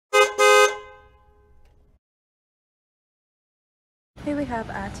Here we have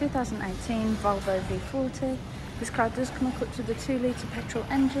our 2018 Volvo V40. This car does come equipped with a 2-litre petrol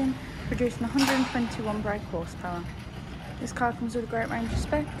engine, producing 121 brake horsepower. This car comes with a great range of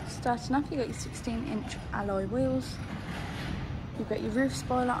specs. Starting off, you've got your 16-inch alloy wheels. You've got your roof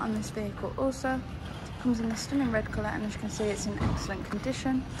spoiler on this vehicle also. It comes in the stunning red colour, and as you can see, it's in excellent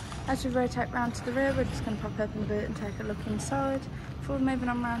condition. As we rotate round to the rear, we're just going to pop open the boot and take a look inside. Before moving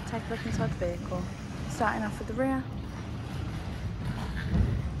on round, take a look inside the vehicle. Starting off with the rear.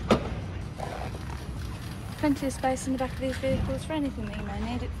 Plenty of space in the back of these vehicles for anything that you may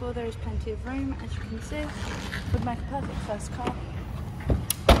need it for. There is plenty of room, as you can see. Would make a perfect first car.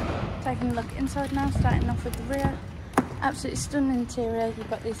 Taking a look inside now, starting off with the rear. Absolutely stunning interior. You've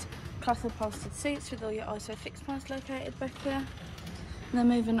got these cloth upholstered seats with all your ISO fixed points located back here. And then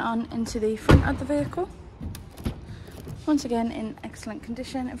moving on into the front of the vehicle. Once again in excellent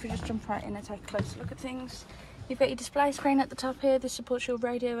condition. If we just jump right in and take a closer look at things. You've got your display screen at the top here. This supports your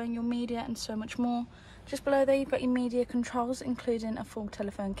radio and your media and so much more. Just below there, you've got your media controls, including a full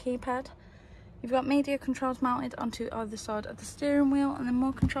telephone keypad. You've got media controls mounted onto either side of the steering wheel, and then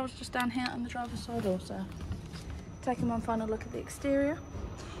more controls just down here on the driver's side also. Taking one final look at the exterior.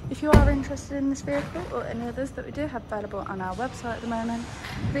 If you are interested in this vehicle or any others that we do have available on our website at the moment,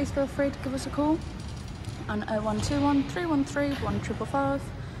 please feel free to give us a call on 0121 313 1555,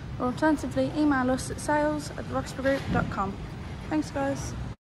 or alternatively email us at sales@roxburgroup.com. Thanks guys.